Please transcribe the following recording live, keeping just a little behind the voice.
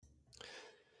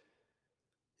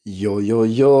Yo, yo,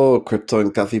 yo, Crypto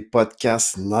and Coffee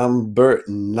podcast number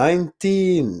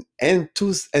 19. And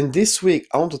this week,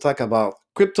 I want to talk about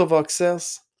crypto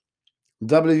voxels,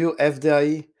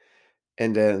 WFDI,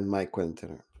 and then my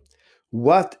container.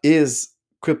 What is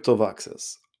crypto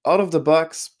voxels? Out of the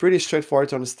box, pretty straightforward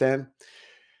to understand.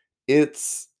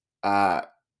 It's a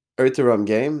Ethereum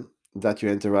game that you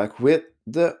interact with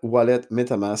the wallet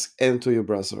MetaMask into your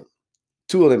browser.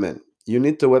 Two elements. You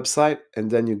need the website,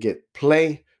 and then you get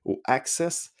play or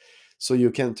access, so you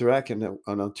can interact on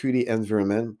a 3D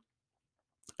environment.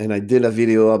 And I did a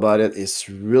video about it. It's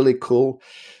really cool.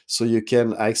 So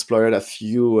I explored a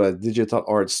few digital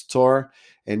art store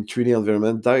and 3D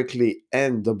environment directly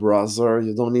in the browser.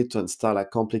 You don't need to install a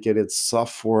complicated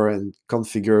software and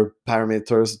configure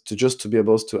parameters to be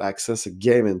able to access a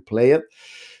game and play it.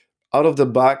 Out of the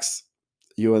box,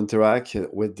 you interact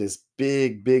with this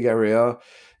big area.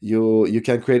 You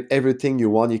can create everything you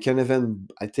want. You can even,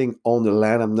 I think, own the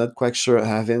land. I'm not quite sure. I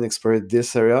haven't explored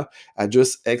this area. I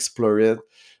just explore it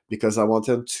because I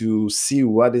wanted to see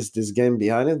what is this game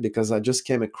behind it, because I just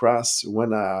came across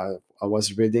when I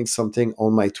was reading something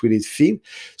on my tweeted feed.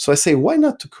 So I say, why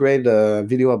not to create a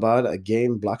video about a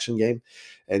game, blockchain game,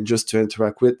 and just to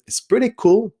interact with. It's pretty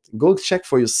cool. Go check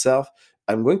for yourself.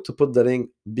 I'm going to put the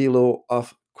link below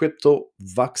of crypto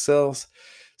voxels.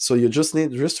 So just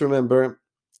remember,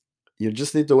 you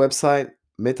just need the website,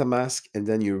 MetaMask, and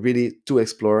then you're ready to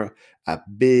explore a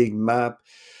big map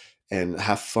and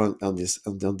have fun on this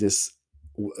crypto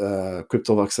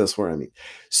voxels where I mean.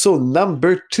 So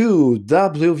number two,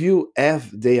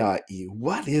 WFDIE.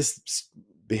 What is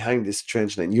behind this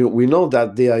strange name? We know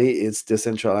that DIE is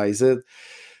decentralized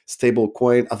stable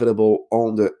coin available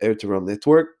on the Ethereum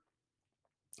network.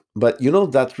 But you know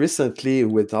that recently,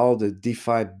 with all the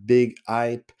DeFi big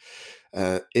hype,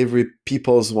 every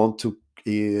peoples want to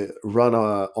run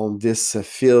on this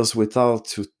fields without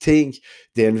to think.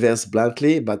 They invest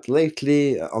blindly. But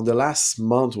lately, on the last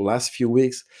month or last few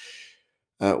weeks,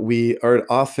 we heard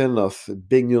often of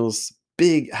big news,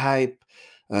 big hype,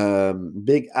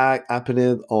 big act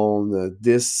happening on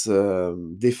this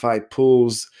DeFi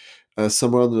pools.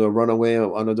 Someone will run away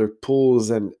on other pools,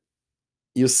 and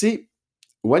you see,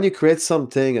 when you create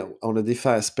something on a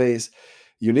DeFi space,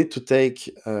 you need to take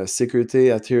security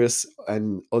at risk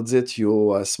and audit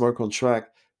your smart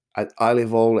contract at high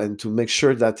level, and to make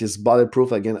sure that it's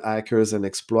bulletproof against hackers and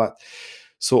exploit.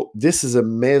 So this is a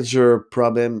major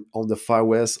problem on the far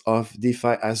west of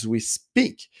DeFi as we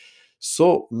speak.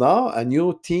 So now a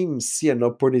new team see an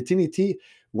opportunity.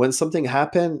 When something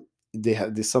happen,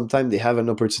 sometimes they have an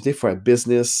opportunity for a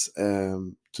business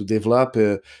to develop,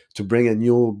 to bring a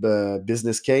new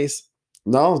business case.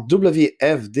 Now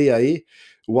WFDIE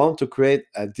want to create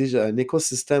an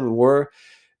ecosystem where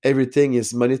everything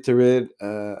is monitored,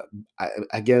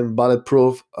 again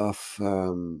bulletproof of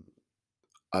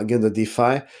again the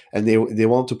DeFi, and they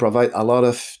want to provide a lot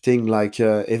of things like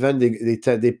even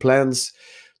they plans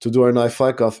to do an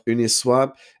IFAC of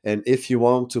Uniswap. And if you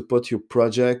want to put your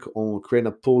project on, create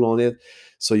a pool on it,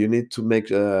 so you need to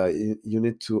make you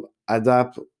need to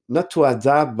adapt, not to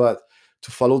adapt, but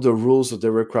to follow the rules of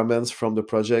the requirements from the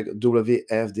project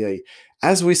WFDA.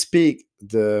 As we speak,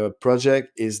 the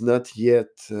project is not yet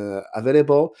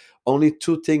available. Only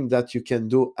two things that you can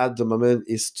do at the moment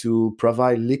is to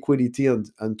provide liquidity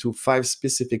onto 5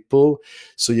 specific pool,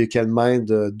 so you can mine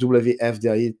the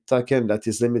WFDI token that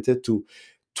is limited to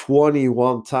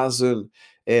 21,000.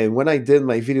 And when I did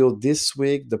my video this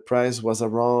week, the price was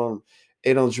around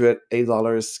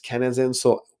 $808 Canadian.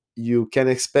 So you can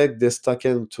expect this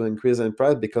token to increase in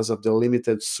price because of the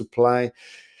limited supply.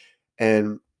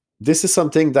 And this is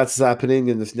something that's happening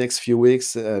in the next few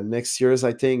weeks. Next year's,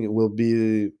 I think, will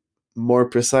be more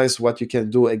precise what you can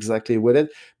do exactly with it.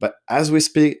 But as we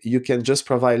speak, you can just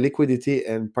provide liquidity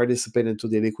and participate into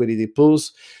the liquidity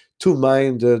pools to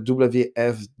mine the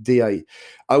WFDI.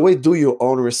 Always do your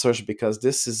own research, because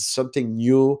this is something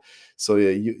new. So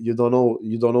you don't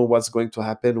know what's going to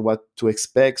happen, what to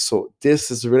expect. So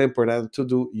this is really important to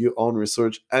do your own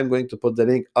research. I'm going to put the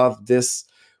link of this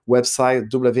website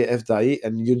WFDI,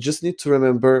 and you just need to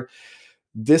remember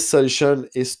this solution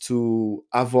is to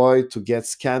avoid to get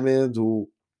scammed or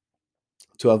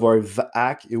to avoid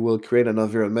hack. It will create an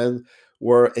environment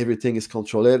where everything is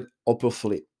controlled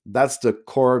openly. That's the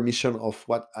core mission of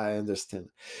what I understand.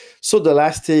 So the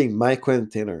last thing, my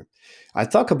container. I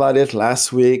talked about it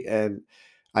last week, and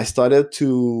I started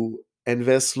to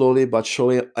invest slowly but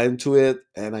surely into it.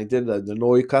 And I did the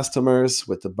know your customers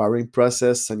with the borrowing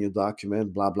process and your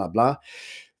document, blah, blah, blah.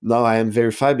 Now I am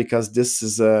verified, because this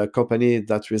is a company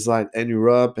that resides in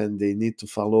Europe, and they need to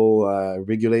follow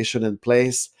regulation in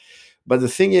place. But the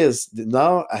thing is,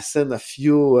 now I send a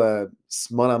few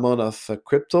small amount of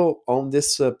crypto on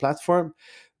this platform,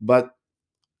 but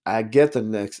I get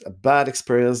a bad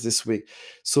experience this week.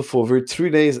 So for over 3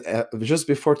 days, just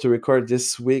before to record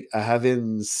this week, I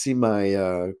haven't seen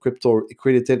my crypto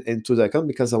credited into the account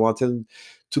because I wanted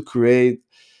to create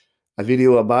a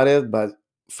video about it. But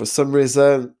for some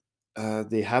reason,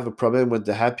 they have a problem with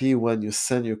the happy when you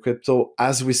send your crypto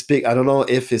as we speak. I don't know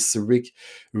if it's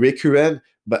recurrent,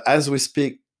 but as we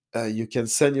speak, you can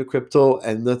send your crypto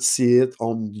and not see it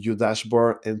on your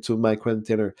dashboard into my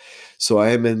container. So I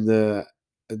am in the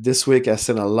this week. I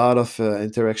sent a lot of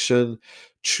interaction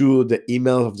through the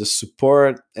email of the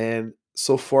support, and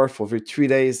so far for over 3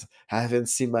 days, I haven't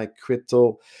seen my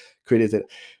crypto credited.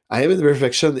 I am in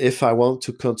reflection if I want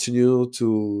to continue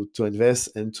to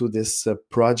invest into this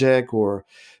project, or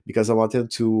because I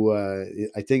wanted to.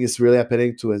 I think it's really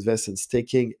happening to invest in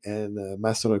staking and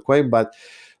Mastodon Coin, but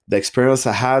the experience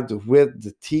I had with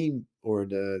the team, or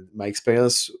my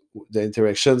experience, the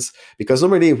interactions, because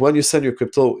normally when you send your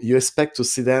crypto, you expect to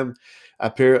see them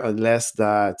appear unless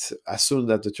that as soon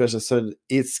that the transaction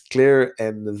is clear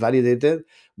and validated.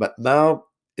 But now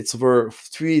it's over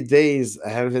 3 days I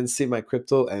haven't seen my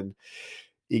crypto, and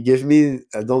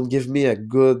don't give me a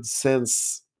good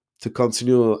sense to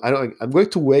continue. I'm going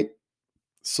to wait.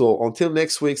 So until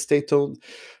next week, stay tuned.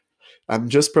 I'm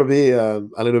just probably a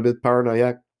little bit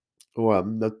paranoid, or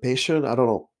I'm not patient. I don't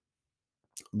know.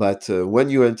 But when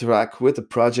you interact with a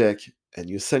project and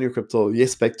you send your crypto, you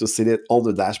expect to see it on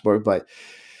the dashboard. But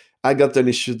I got an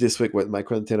issue this week with my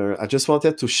container. I just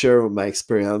wanted to share my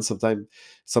experience.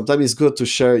 Sometimes it's good to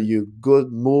share your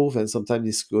good move, and sometimes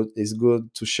it's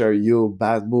good to share your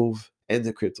bad move and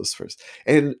the cryptos first.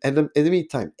 And in the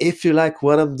meantime, if you like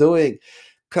what I'm doing,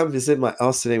 come visit my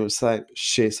outstanding website,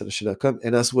 shaysatoshi.com,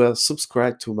 and as well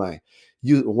subscribe to my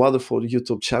wonderful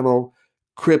YouTube channel,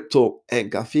 Crypto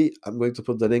and Coffee. I'm going to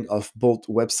put the link of both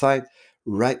websites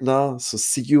right now. So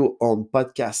see you on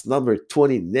podcast number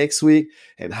 20 next week,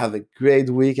 and have a great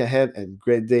week ahead and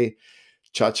great day.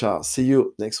 Ciao, ciao. See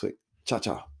you next week. Ciao,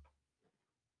 ciao.